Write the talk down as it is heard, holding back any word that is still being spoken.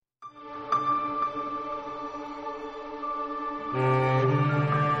Here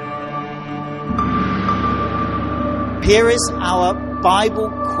is our Bible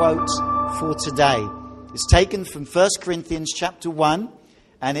quote for today. It's taken from 1 Corinthians chapter 1,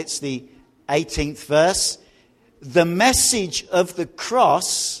 and it's the 18th verse. The message of the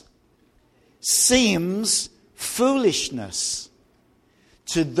cross seems foolishness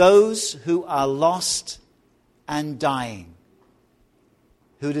to those who are lost and dying.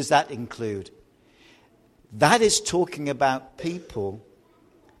 Who does that include? That is talking about people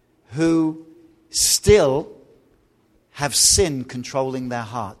who still have sin controlling their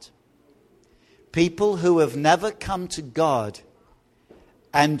heart. People who have never come to God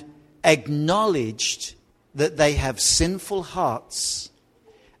and acknowledged that they have sinful hearts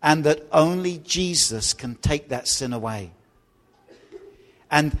and that only Jesus can take that sin away.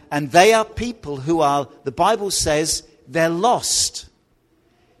 And they are people who are, the Bible says, they're lost.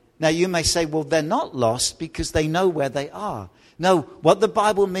 Now you may say, well, they're not lost because they know where they are. No, what the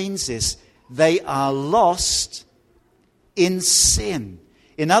Bible means is they are lost in sin.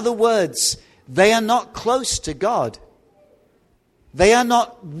 In other words, they are not close to God. They are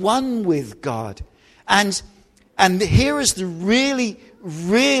not one with God. And here is the really,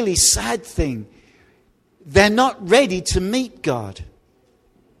 really sad thing. They're not ready to meet God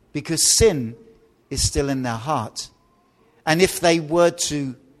because sin is still in their heart. And if they were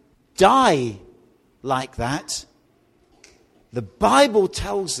to die like that, the Bible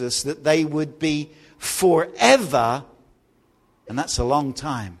tells us that they would be forever, and that's a long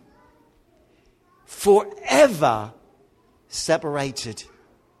time, forever separated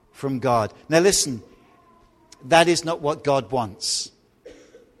from God. Now listen, that is not what God wants.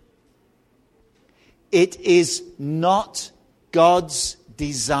 It is not God's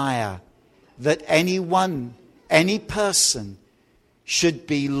desire that anyone, any person should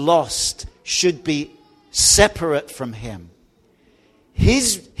be lost, should be separate from Him.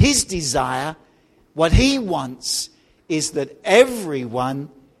 His desire, what He wants, is that everyone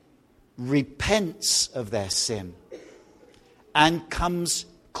repents of their sin and comes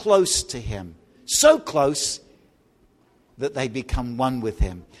close to Him. So close that they become one with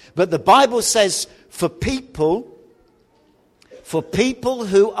Him. But the Bible says for people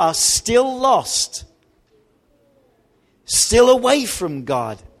who are still lost, still away from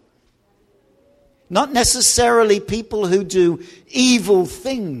God, not necessarily people who do evil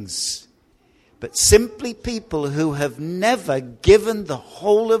things, but simply people who have never given the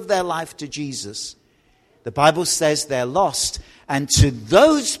whole of their life to Jesus. The Bible says they're lost. And to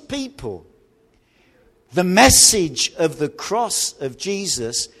those people, the message of the cross of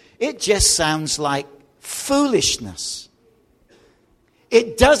Jesus, it just sounds like foolishness.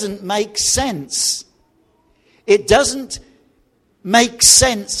 It doesn't make sense. It doesn't make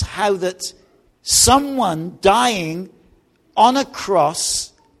sense how that someone dying on a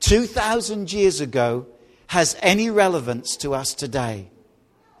cross 2,000 years ago has any relevance to us today.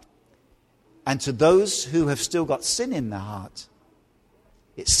 And to those who have still got sin in their heart,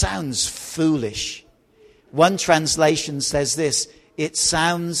 it sounds foolish. One translation says this: it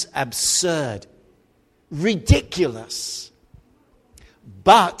sounds absurd, ridiculous.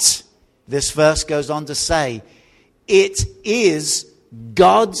 But this verse goes on to say, it is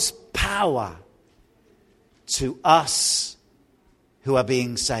God's power to us who are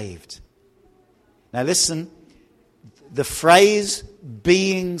being saved. Now listen, the phrase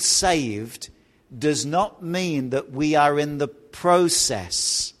being saved does not mean that we are in the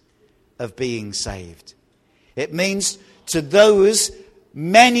process of being saved. It means to those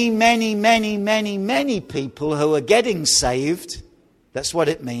many, many, many, many, many people who are getting saved, that's what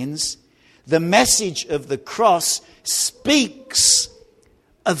it means. The message of the cross speaks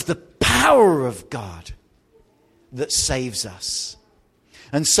of the power of God that saves us.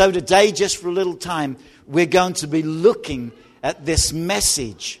 And so today, just for a little time, we're going to be looking at this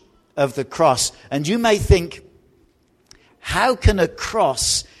message of the cross. And you may think, how can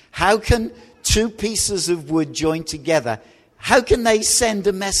two pieces of wood joined together, how can they send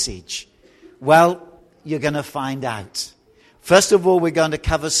a message? Well, you're going to find out. First of all, we're going to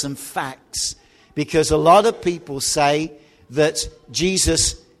cover some facts, because a lot of people say that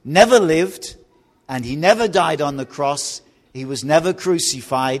Jesus never lived and He never died on the cross. He was never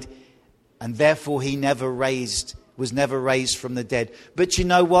crucified, and therefore He was never raised from the dead. But you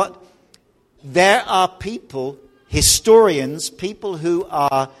know what? There are people, historians, people who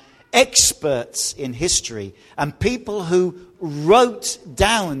are experts in history, and people who wrote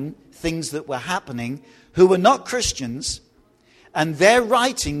down things that were happening, who were not Christians, and their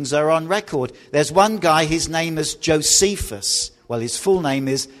writings are on record. There's one guy, his name is Josephus. Well, his full name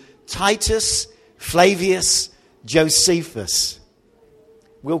is Titus Flavius Josephus.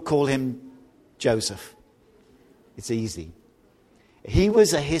 We'll call him Joseph. It's easy. He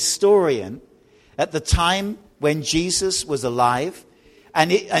was a historian at the time when Jesus was alive.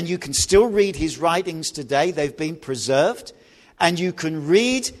 And you can still read his writings today. They've been preserved. And you can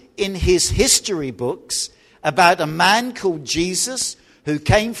read in his history books about a man called Jesus who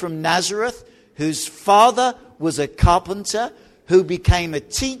came from Nazareth, whose father was a carpenter, who became a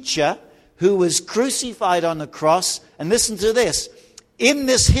teacher, who was crucified on a cross. And listen to this. In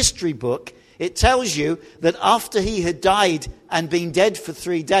this history book, it tells you that after he had died and been dead for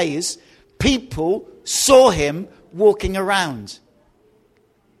 3 days, people saw him walking around.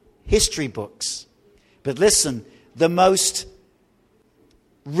 History books. But listen, the most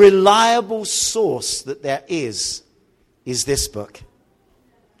reliable source that there is this book.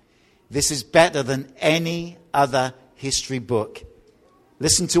 This is better than any other history book.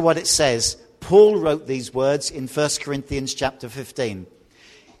 Listen to what it says. Paul wrote these words in 1 Corinthians chapter 15.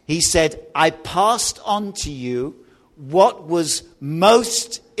 He said, I passed on to you what was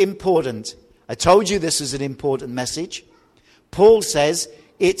most important. I told you this is an important message. Paul says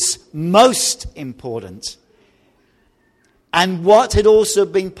it's most important. And what had also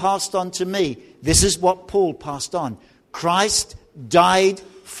been passed on to me. This is what Paul passed on. Christ died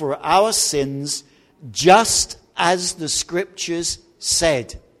for our sins just as the scriptures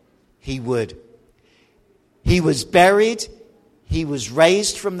said he would. He was buried. He was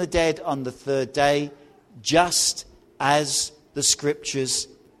raised from the dead on the 3rd day, just as the scriptures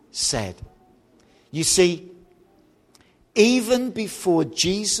said. You see, even before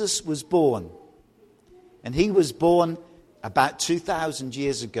Jesus was born, and he was born about 2,000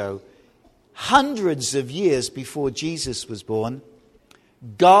 years ago, hundreds of years before Jesus was born,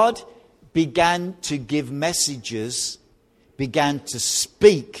 God began to give messages, began to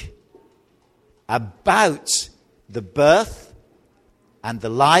speak about the birth and the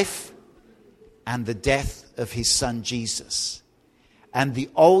life and the death of his son Jesus. And the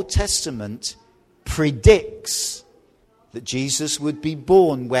Old Testament predicts that Jesus would be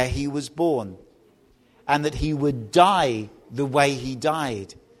born where he was born, and that he would die the way he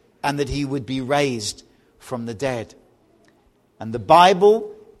died, and that he would be raised from the dead. And the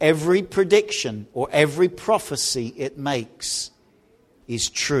Bible, every prediction or every prophecy it makes is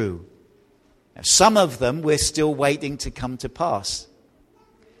true. Now, some of them we're still waiting to come to pass.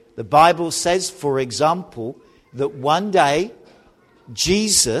 The Bible says, for example, that one day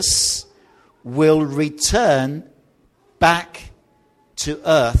Jesus will return back to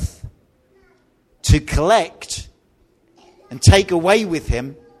earth to collect and take away with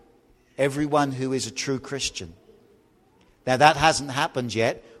him everyone who is a true Christian. Now that hasn't happened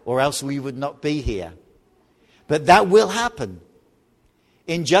yet, or else we would not be here. But that will happen.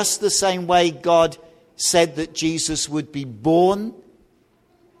 In just the same way God said that Jesus would be born,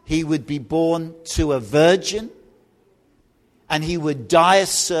 he would be born to a virgin, and he would die a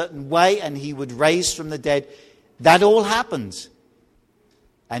certain way, and he would raise from the dead. That all happens.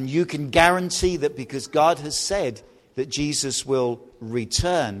 And you can guarantee that because God has said that Jesus will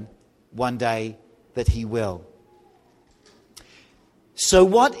return one day, that he will. So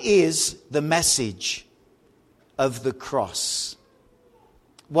what is the message of the cross?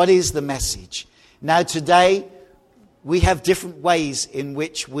 What is the message? Now today, we have different ways in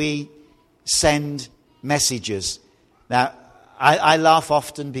which we send messages. Now, I laugh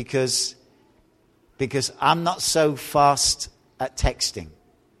often because I'm not so fast at texting.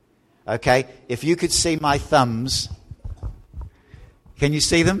 Okay? If you could see my thumbs. Can you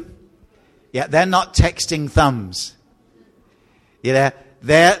see them? Yeah, they're not texting thumbs. Yeah,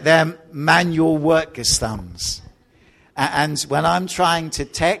 they're manual workers' thumbs. And when I'm trying to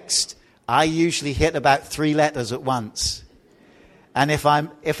text, I usually hit about 3 letters at once. And if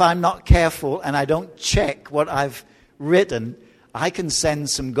I'm not careful and I don't check what I've written, I can send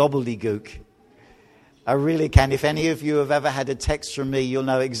some gobbledygook. I really can. If any of you have ever had a text from me, you'll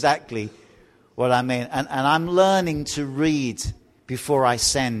know exactly what I mean. And I'm learning to read before I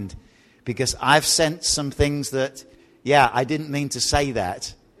send, because I've sent some things that, I didn't mean to say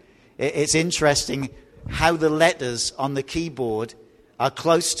that. It's interesting how the letters on the keyboard are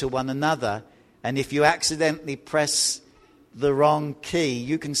close to one another. And if you accidentally press the wrong key,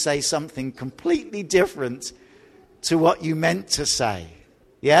 you can say something completely different to what you meant to say.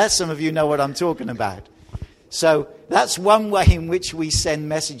 Yeah, some of you know what I'm talking about. So that's one way in which we send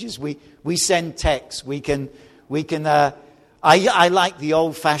messages. We send texts. I like the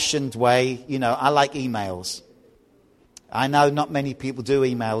old-fashioned way. I like emails. I know not many people do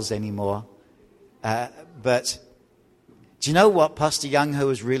emails anymore. But do you know what Pastor Young Ho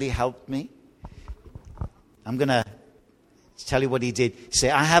has really helped me? I'm going to tell you what he did. He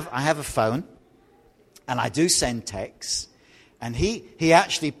said, I have a phone, and I do send texts. And he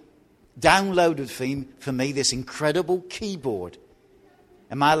actually downloaded for me this incredible keyboard.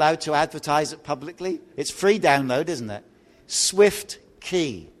 Am I allowed to advertise it publicly? It's free download, isn't it? Swift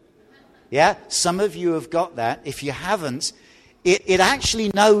Key. Yeah? Some of you have got that. If you haven't, it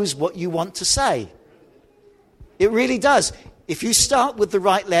actually knows what you want to say. It really does. If you start with the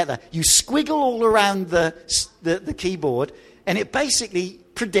right letter, you squiggle all around the keyboard, and it basically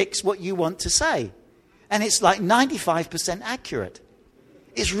predicts what you want to say. And it's like 95% accurate.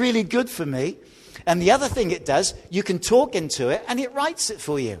 It's really good for me. And the other thing it does, you can talk into it, and it writes it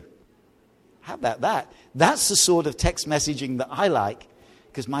for you. How about that? That's the sort of text messaging that I like,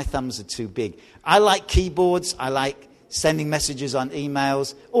 because my thumbs are too big. I like keyboards. I like sending messages on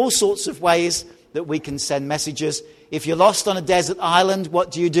emails. All sorts of ways that we can send messages. If you're lost on a desert island,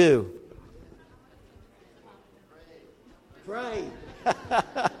 what do? Pray.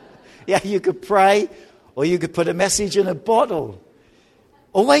 Yeah, you could pray, or you could put a message in a bottle.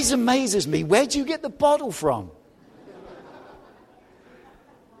 Always amazes me, where do you get the bottle from?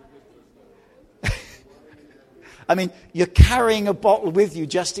 I mean, you're carrying a bottle with you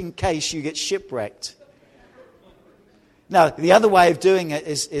just in case you get shipwrecked. Now, the other way of doing it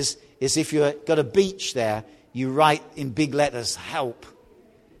is if you've got a beach there, you write in big letters, help,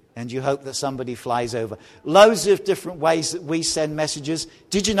 and you hope that somebody flies over. Loads of different ways that we send messages.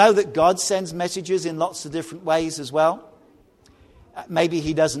 Did you know that God sends messages in lots of different ways as well? Maybe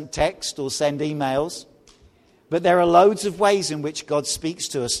he doesn't text or send emails, but there are loads of ways in which God speaks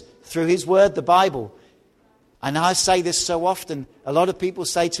to us through his word, the Bible. And I say this so often. A lot of people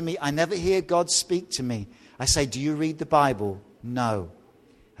say to me, I never hear God speak to me. I say, do you read the Bible? No.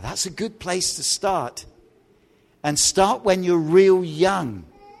 That's a good place to start. And start when you're real young,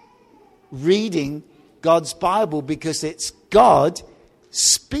 reading God's Bible, because it's God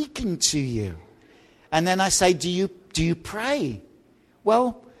speaking to you. And then I say, do you pray?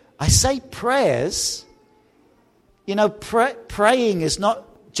 Well, I say prayers. You know, praying is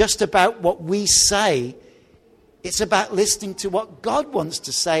not just about what we say. It's about listening to what God wants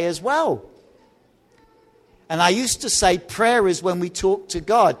to say as well. And I used to say prayer is when we talk to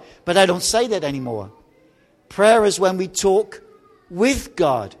God, but I don't say that anymore. Prayer is when we talk with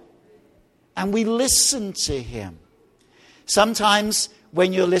God and we listen to him. Sometimes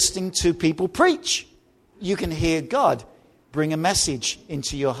when you're listening to people preach, you can hear God bring a message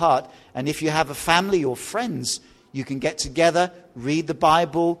into your heart. And if you have a family or friends, you can get together, read the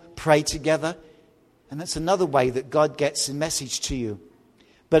Bible, pray together. And that's another way that God gets a message to you.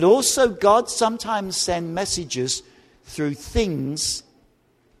 But also God sometimes sends messages through things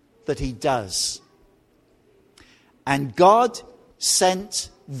that he does. And God sent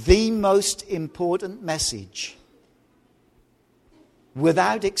the most important message.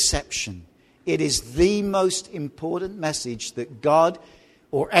 Without exception, it is the most important message that God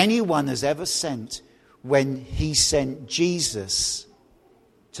or anyone has ever sent when he sent Jesus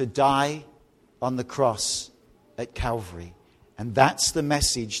to die on the cross at Calvary. And that's the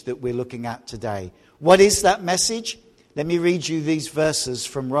message that we're looking at today. What is that message? Let me read you these verses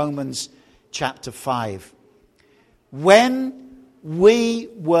from Romans chapter 5. When we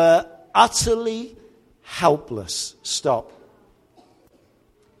were utterly helpless. Stop.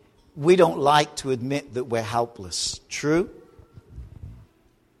 We don't like to admit that we're helpless. True?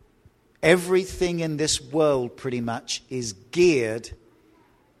 Everything in this world pretty much is geared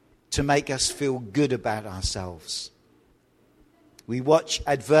to make us feel good about ourselves. We watch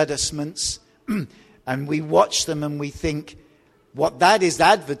advertisements and we watch them and we think, what that is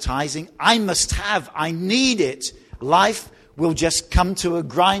advertising, I must have, I need it. Life will just come to a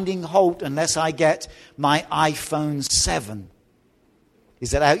grinding halt unless I get my iPhone 7.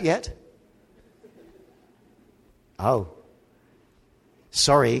 Is that out yet? Oh.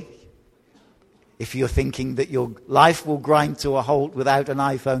 Sorry. If you're thinking that your life will grind to a halt without an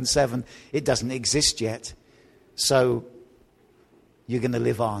iPhone 7, it doesn't exist yet. So you're going to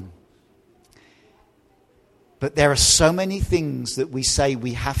live on. But there are so many things that we say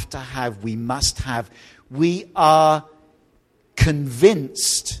we have to have, we must have. We are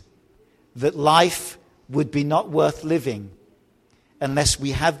convinced that life would be not worth living unless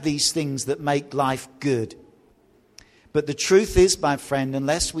we have these things that make life good. But the truth is, my friend,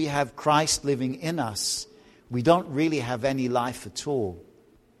 unless we have Christ living in us, we don't really have any life at all.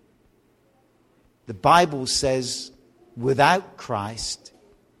 The Bible says, without Christ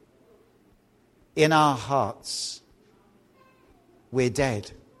in our hearts, we're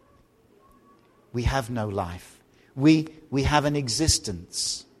dead. We have no life. We have an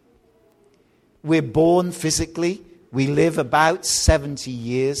existence. We're born physically. We live about 70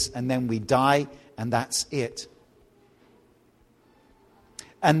 years and then we die, and that's it.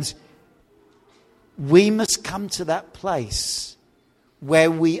 And we must come to that place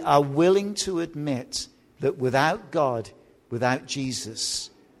where we are willing to admit that without God, without Jesus,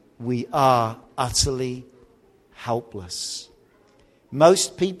 we are utterly helpless.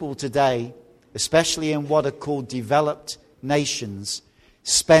 Most people today, especially in what are called developed nations,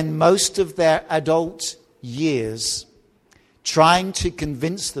 spend most of their adult years trying to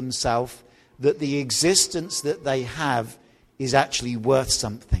convince themselves that the existence that they have is actually worth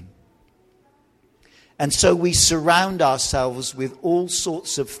something. And so we surround ourselves with all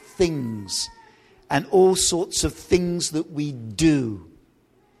sorts of things and all sorts of things that we do,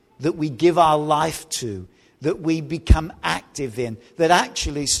 that we give our life to, that we become active in, that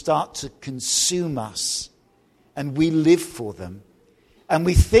actually start to consume us. And we live for them. And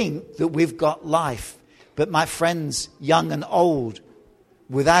we think that we've got life. But my friends, young and old,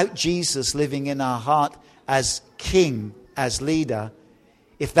 without Jesus living in our heart as King, as leader,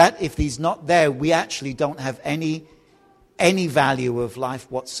 if he's not there, we actually don't have any value of life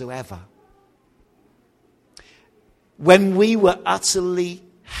whatsoever. When we were utterly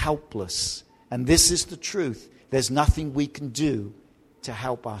helpless, and this is the truth, there's nothing we can do to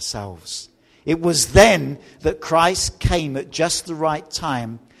help ourselves. It was then that Christ came at just the right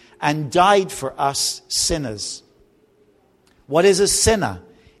time and died for us sinners. What is a sinner?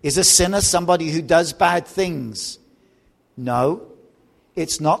 Is a sinner somebody who does bad things? No,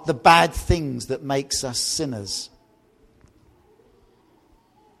 it's not the bad things that makes us sinners.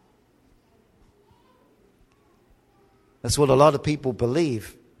 That's what a lot of people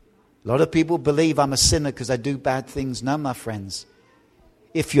believe. A lot of people believe I'm a sinner because I do bad things. No, my friends.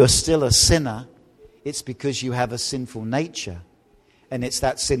 If you're still a sinner, it's because you have a sinful nature. And it's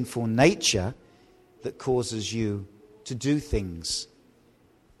that sinful nature that causes you to do things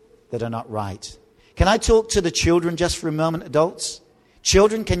that are not right. Can I talk to the children just for a moment, adults?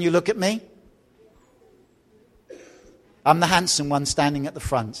 Children, can you look at me? I'm the handsome one standing at the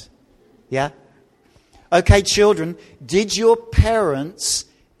front. Yeah? Okay, children, did your parents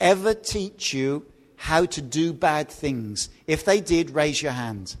ever teach you how to do bad things? If they did, raise your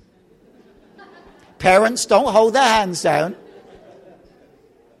hand. Parents, don't hold their hands down.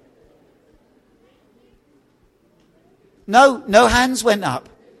 No hands went up,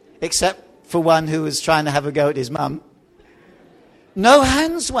 except for one who was trying to have a go at his mum. No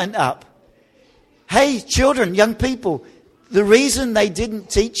hands went up. Hey, children, young people, the reason they didn't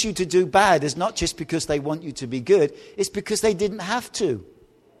teach you to do bad is not just because they want you to be good, it's because they didn't have to.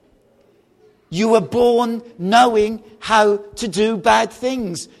 You were born knowing how to do bad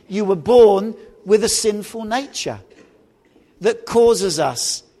things. You were born with a sinful nature that causes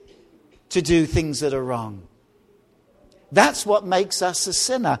us to do things that are wrong. That's what makes us a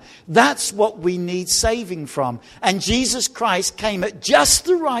sinner. That's what we need saving from. And Jesus Christ came at just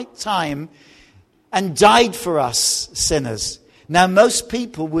the right time and died for us sinners. Now, most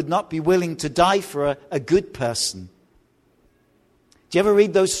people would not be willing to die for a good person. Do you ever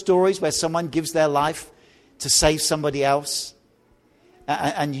read those stories where someone gives their life to save somebody else?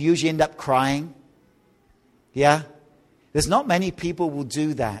 And you usually end up crying? Yeah? There's not many people will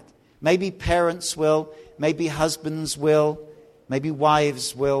do that. Maybe parents will. Maybe husbands will. Maybe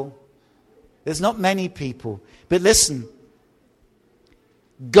wives will. There's not many people. But listen.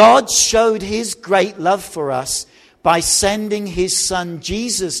 God showed his great love for us by sending his son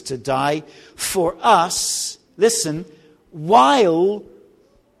Jesus to die for us. Listen. While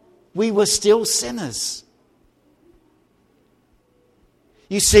we were still sinners.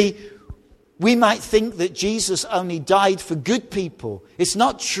 You see, we might think that Jesus only died for good people. It's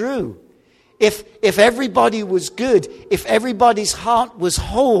not true. If everybody was good, if everybody's heart was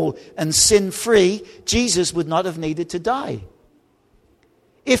whole and sin-free, Jesus would not have needed to die.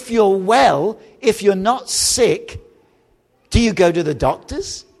 If you're well, if you're not sick, do you go to the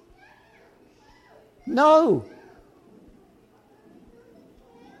doctors? No.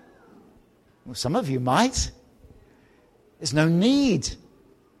 Well, some of you might. There's no need.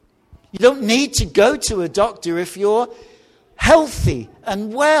 You don't need to go to a doctor if you're healthy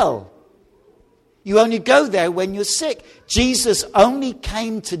and well. You only go there when you're sick. Jesus only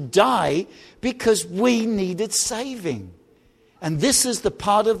came to die because we needed saving. And this is the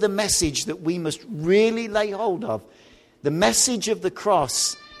part of the message that we must really lay hold of. The message of the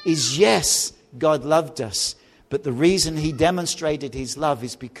cross is, yes, God loved us. But the reason he demonstrated his love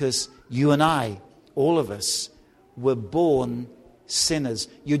is because you and I, all of us, were born sinners.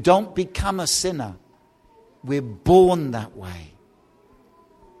 You don't become a sinner. We're born that way.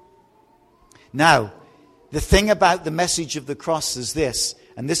 Now, the thing about the message of the cross is this,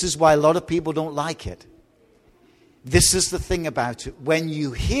 and this is why a lot of people don't like it. This is the thing about it. When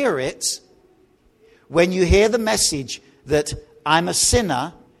you hear it, when you hear the message that I'm a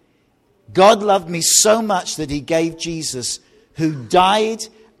sinner, God loved me so much that he gave Jesus, who died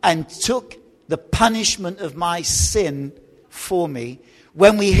and took the punishment of my sin for me.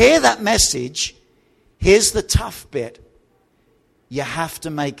 When we hear that message, here's the tough bit. You have to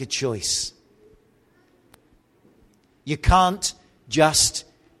make a choice. You can't just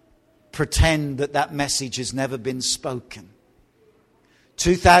pretend that that message has never been spoken.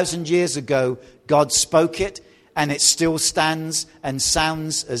 2,000 years ago, God spoke it, and it still stands and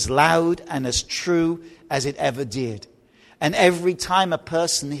sounds as loud and as true as it ever did. And every time a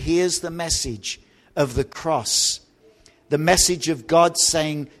person hears the message of the cross, the message of God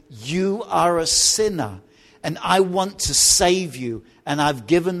saying, you are a sinner, and I want to save you, and I've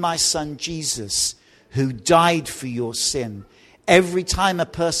given my son Jesus, who died for your sin. Every time a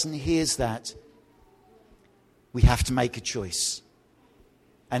person hears that, we have to make a choice.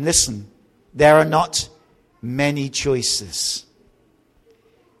 And listen, there are not many choices.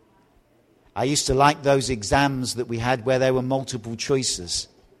 I used to like those exams that we had where there were multiple choices.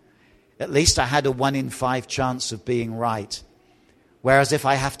 At least I had a 1 in 5 chance of being right. Whereas if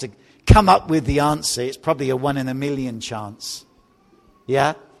I have to come up with the answer, it's probably a 1 in a million chance.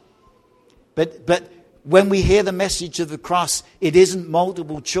 Yeah? But when we hear the message of the cross, it isn't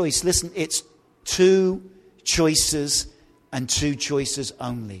multiple choice. Listen, it's 2 choices and 2 choices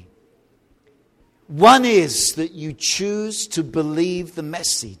only. One is that you choose to believe the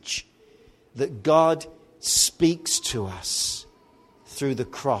message that God speaks to us through the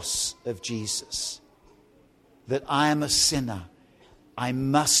cross of Jesus. That I am a sinner. I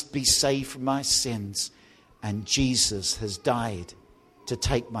must be saved from my sins. And Jesus has died to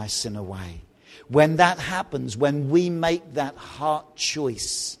take my sin away. When that happens, when we make that heart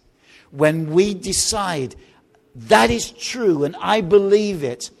choice, when we decide that is true and I believe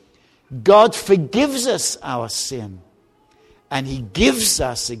it, God forgives us our sin. And he gives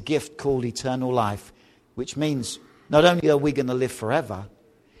us a gift called eternal life, which means not only are we going to live forever,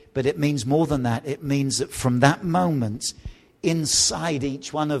 but it means more than that. It means that from that moment, inside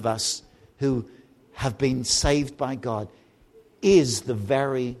each one of us who have been saved by God, is the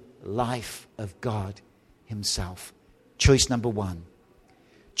very life of God himself. Choice number 1.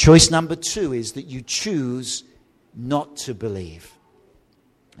 Choice number 2 is that you choose not to believe.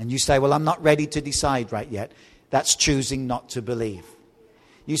 And you say, well, I'm not ready to decide right yet. That's choosing not to believe.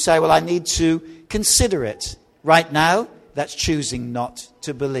 You say, well, I need to consider it. Right now, that's choosing not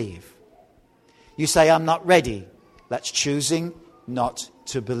to believe. You say, I'm not ready. That's choosing not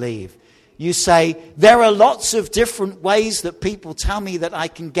to believe. You say, there are lots of different ways that people tell me that I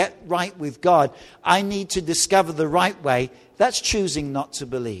can get right with God. I need to discover the right way. That's choosing not to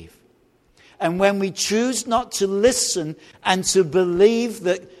believe. And when we choose not to listen and to believe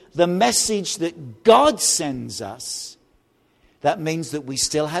that the message that God sends us, that means that we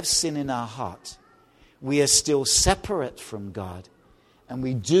still have sin in our heart. We are still separate from God, and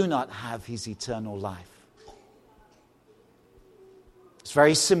we do not have his eternal life. It's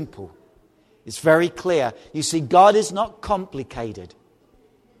very simple. It's very clear. You see, God is not complicated.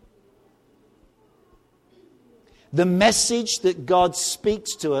 The message that God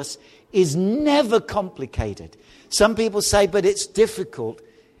speaks to us is never complicated. Some people say, but it's difficult.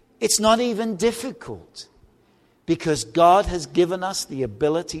 It's not even difficult, because God has given us the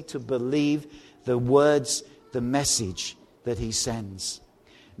ability to believe the words, the message that he sends.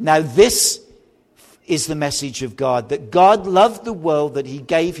 Now, this is the message of God, that God loved the world, that he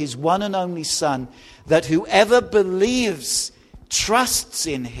gave his one and only Son, that whoever believes, trusts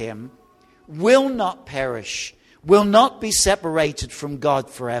in him, will not perish, will not be separated from God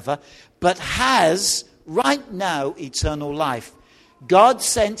forever, but has right now eternal life. God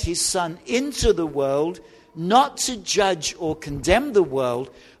sent his Son into the world not to judge or condemn the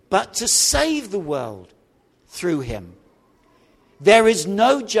world, but to save the world through him. There is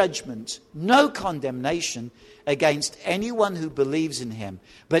no judgment, no condemnation against anyone who believes in him.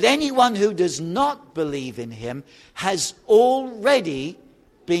 But anyone who does not believe in him has already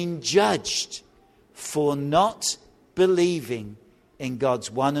been judged for not believing in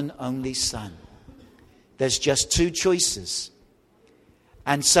God's one and only Son. There's just 2 choices.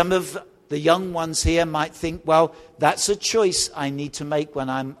 And some of the young ones here might think, well, that's a choice I need to make when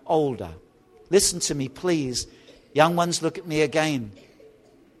I'm older. Listen to me, please. Young ones, look at me again.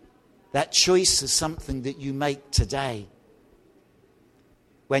 That choice is something that you make today.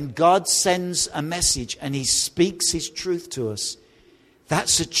 When God sends a message and he speaks his truth to us,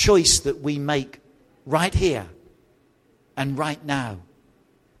 That's a choice that we make right here and right now.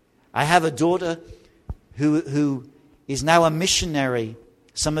 I have a daughter who is now a missionary.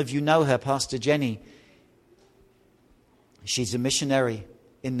 Some of you know her, Pastor Jenny. She's a missionary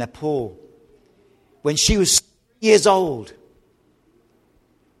in Nepal. When she was 3 years old,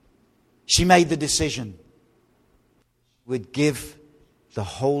 she made the decision she would give the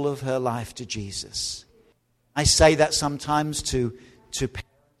whole of her life to Jesus. I say that sometimes to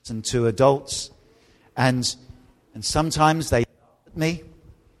parents and to adults, and sometimes they laugh at me.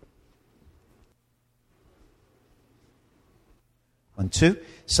 1, 2.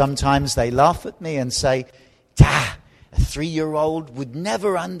 Sometimes they laugh at me and say, a 3-year-old would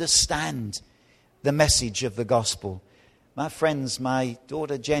never understand the message of the gospel. My friends, my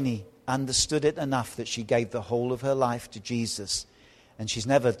daughter Jenny understood it enough that she gave the whole of her life to Jesus, and she's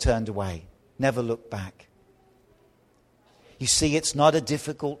never turned away, never looked back. You see, it's not a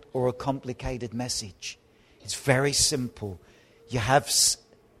difficult or a complicated message. It's very simple. You have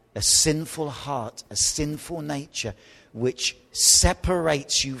a sinful heart, a sinful nature, which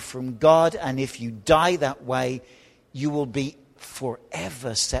separates you from God, and if you die that way, you will be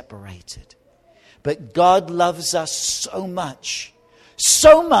forever separated. But God loves us so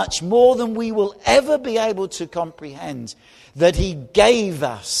much more than we will ever be able to comprehend, that He gave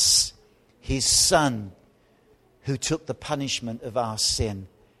us His Son, who took the punishment of our sin.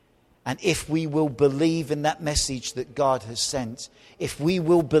 And if we will believe in that message that God has sent, if we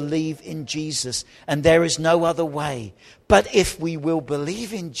will believe in Jesus, and there is no other way, but if we will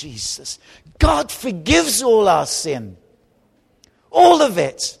believe in Jesus, God forgives all our sin. All of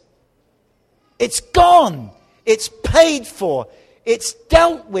it. It's gone. It's paid for. It's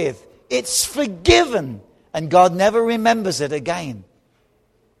dealt with. It's forgiven. And God never remembers it again.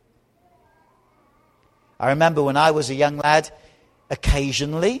 I remember when I was a young lad,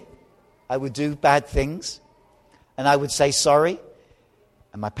 occasionally I would do bad things and I would say sorry.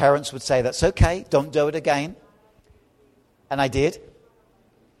 And my parents would say, that's okay, don't do it again. And I did.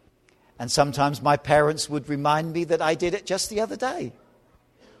 And sometimes my parents would remind me that I did it just the other day.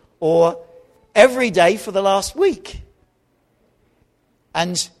 Or every day for the last week.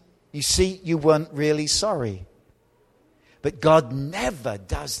 And you see, you weren't really sorry. But God never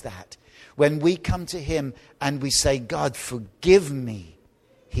does that. When we come to Him and we say, God, forgive me,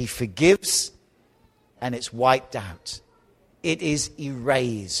 He forgives, and it's wiped out. It is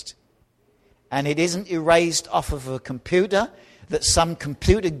erased. And it isn't erased off of a computer that some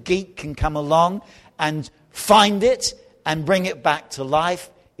computer geek can come along and find it and bring it back to life.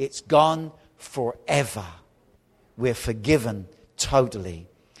 It's gone forever. We're forgiven totally.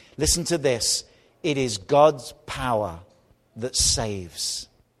 Listen to this. It is God's power that saves.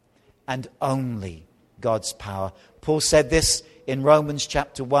 And only God's power. Paul said this in Romans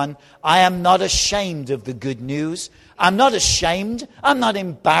chapter 1. I am not ashamed of the good news. I'm not ashamed. I'm not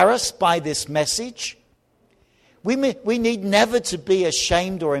embarrassed by this message. We need never to be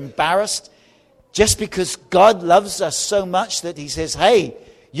ashamed or embarrassed just because God loves us so much that He says, hey,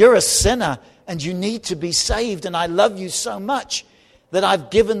 you're a sinner and you need to be saved, and I love you so much that I've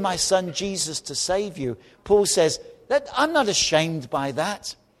given my Son Jesus to save you. Paul says that I'm not ashamed by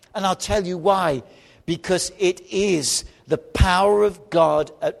that. And I'll tell you why. Because it is the power of God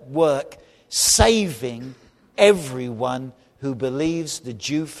at work, saving everyone who believes, the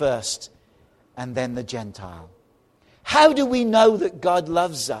Jew first and then the Gentile. How do we know that God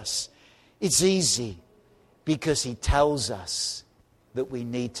loves us? It's easy. Because He tells us that we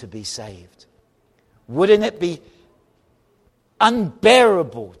need to be saved. Wouldn't it be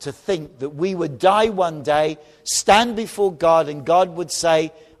unbearable to think that we would die one day, stand before God, and God would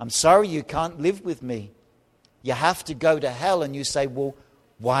say, I'm sorry, you can't live with me. You have to go to hell. And you say, well,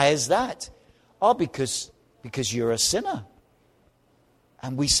 why is that? Oh, because you're a sinner.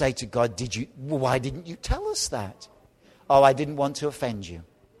 And we say to God, why didn't you tell us that? Oh, I didn't want to offend you.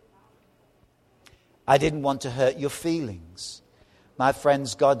 I didn't want to hurt your feelings. My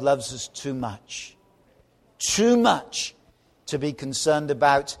friends, God loves us too much to be concerned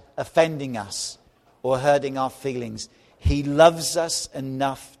about offending us or hurting our feelings. He loves us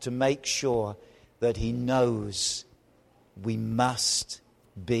enough to make sure that He knows we must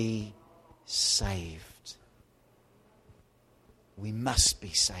be saved. We must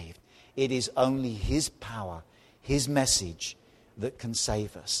be saved. It is only His power, His message that can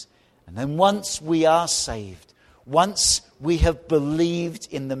save us. And then once we are saved, once we have believed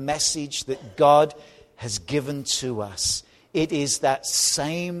in the message that God has given to us, it is that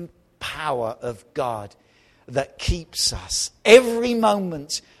same power of God that keeps us every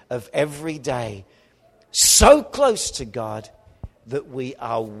moment of every day so close to God that we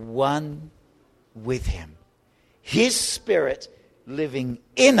are one with him. His Spirit living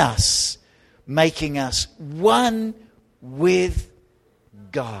in us, making us one with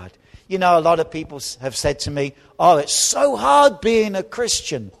God. You know, a lot of people have said to me, oh, it's so hard being a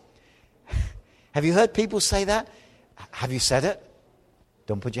Christian. Have you heard people say that? Have you said it?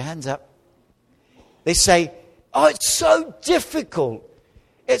 Don't put your hands up. They say, oh, it's so difficult.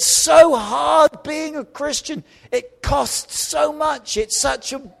 It's so hard being a Christian. It costs so much. It's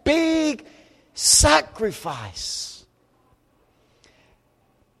such a big sacrifice.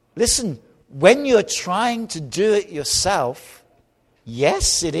 Listen, when you're trying to do it yourself,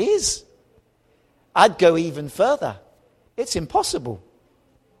 yes, it is. I'd go even further. It's impossible.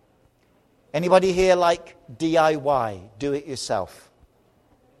 Anybody here like DIY, do it yourself?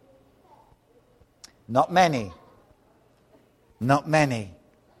 Not many. Not many.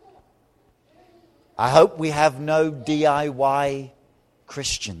 I hope we have no DIY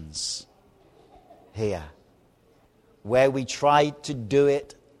Christians here, where we try to do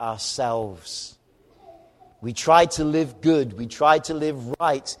it ourselves. We try to live good. We try to live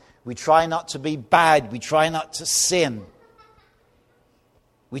right. We try not to be bad. We try not to sin.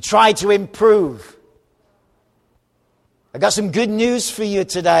 We try to improve. I got some good news for you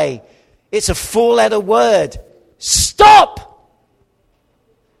today. It's a four-letter word. Stop!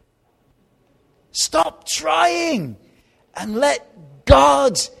 Stop trying and let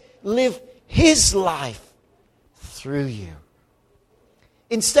God live his life through you.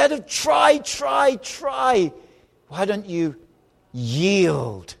 Instead of try, why don't you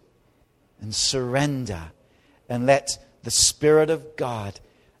yield and surrender and let the Spirit of God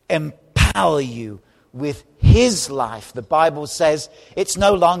empower you with his life? The Bible says it's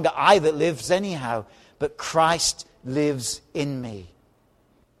no longer I that lives anyhow, but Christ lives in me.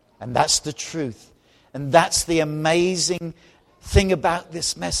 And that's the truth. And that's the amazing thing about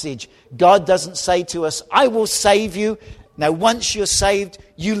this message. God doesn't say to us, I will save you. Now, once you're saved,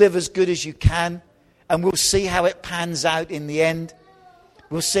 you live as good as you can. And we'll see how it pans out in the end.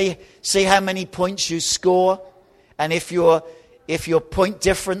 We'll see how many points you score. And if your point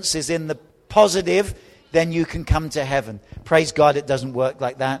difference is in the positive, then you can come to heaven. Praise God, it doesn't work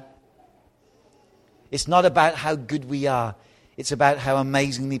like that. It's not about how good we are. It's about how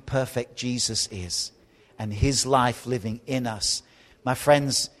amazingly perfect Jesus is and his life living in us. My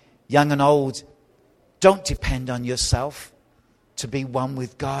friends, young and old, don't depend on yourself to be one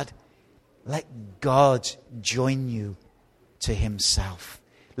with God. Let God join you to himself.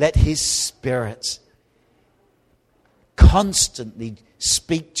 Let his Spirit constantly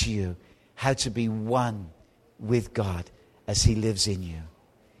speak to you how to be one with God as he lives in you.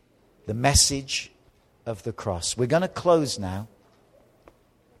 The message of the cross. We're going to close now.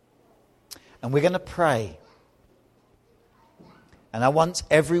 And we're going to pray. And I want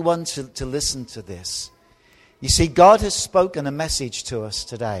everyone to listen to this. You see, God has spoken a message to us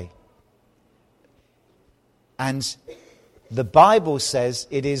today. And the Bible says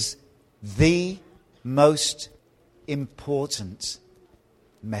it is the most important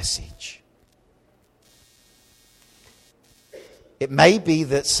message. It may be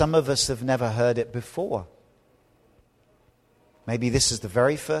that some of us have never heard it before. Maybe this is the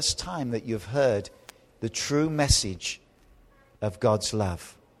very first time that you've heard the true message of God's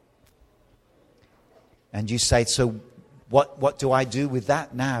love. And you say, so what do I do with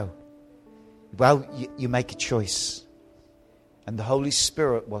that now? Well, you make a choice. And the Holy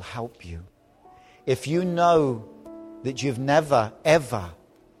Spirit will help you. If you know that you've never, ever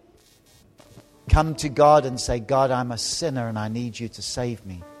come to God and say, God, I'm a sinner and I need you to save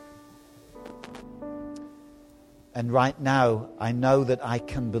me. And right now, I know that I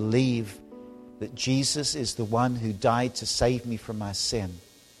can believe that Jesus is the one who died to save me from my sin.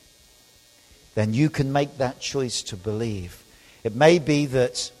 Then you can make that choice to believe. It may be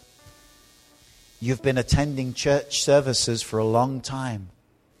that you've been attending church services for a long time,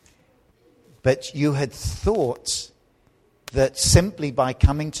 but you had thought that simply by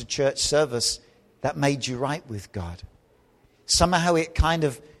coming to church service, that made you right with God. Somehow it kind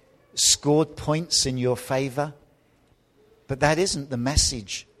of scored points in your favor. But that isn't the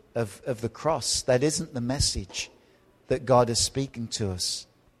message of the cross. That isn't the message that God is speaking to us.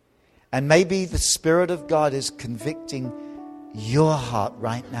 And maybe the Spirit of God is convicting your heart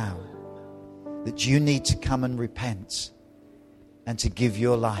right now that you need to come and repent and to give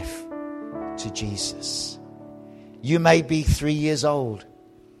your life to Jesus. You may be 3 years old.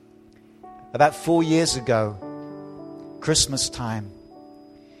 About 4 years ago, Christmas time,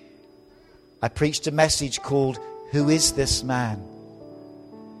 I preached a message called, Who is this man?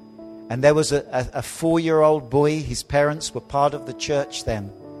 And there was a 4-year-old boy. His parents were part of the church then.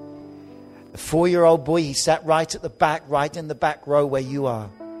 A 4-year-old boy, he sat right at the back, right in the back row where you are.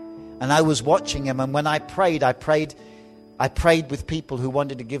 And I was watching him, and when I prayed with people who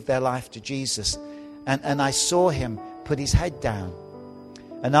wanted to give their life to Jesus. And I saw him put his head down.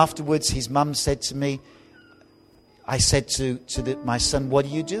 And afterwards, his mum said to me, I said to my son, "What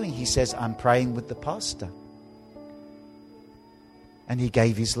are you doing?" He says, "I'm praying with the pastor." And he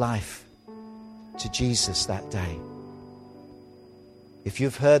gave his life to Jesus that day. If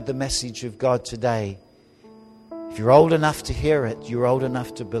you've heard the message of God today, if you're old enough to hear it, you're old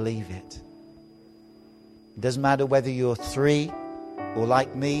enough to believe it. It doesn't matter whether you're 3 or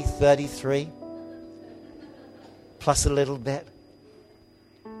like me, 33, plus a little bit.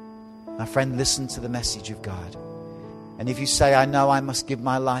 My friend, listen to the message of God. And if you say, "I know I must give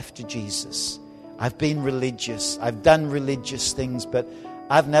my life to Jesus. I've been religious. I've done religious things, but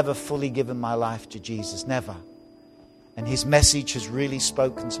I've never fully given my life to Jesus." Never. And His message has really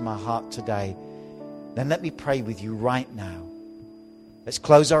spoken to my heart today. Then let me pray with you right now. Let's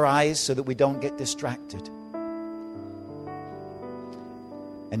close our eyes so that we don't get distracted.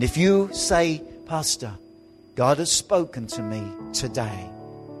 And if you say, "Pastor, God has spoken to me today,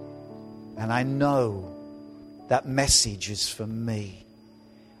 and I know that message is for me.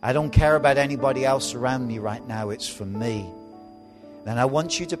 I don't care about anybody else around me right now. It's for me." Then I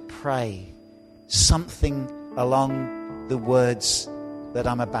want you to pray something along the words that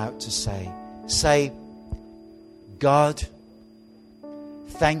I'm about to say. Say, "God,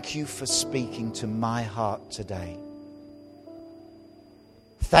 thank you for speaking to my heart today.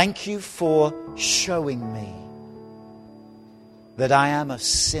 Thank you for showing me that I am a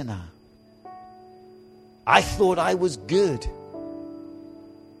sinner. I thought I was good.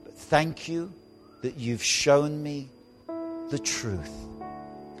 But thank you that you've shown me the truth.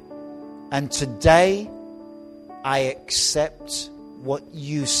 And today I accept what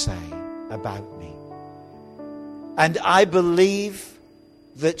you say about me. And I believe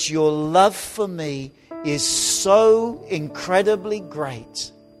that your love for me is so incredibly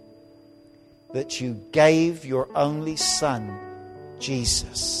great that you gave your only Son,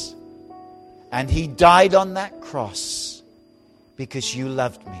 Jesus. And He died on that cross because you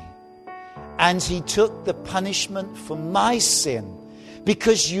loved me. And He took the punishment for my sin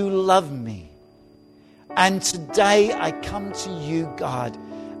because you love me. And today I come to you, God,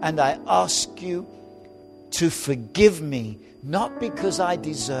 and I ask you to forgive me, not because I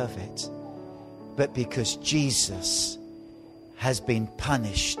deserve it, but because Jesus has been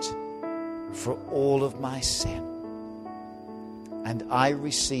punished for all of my sin. And I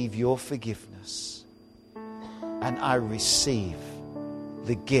receive your forgiveness. And I receive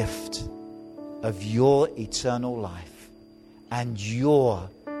the gift of your eternal life and your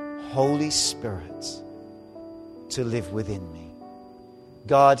Holy Spirit to live within me.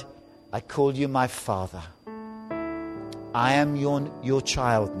 God, I call you my Father. I am your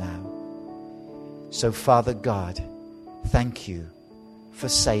child now. So, Father God, thank you for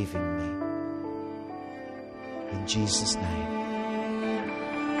saving me. In Jesus' name.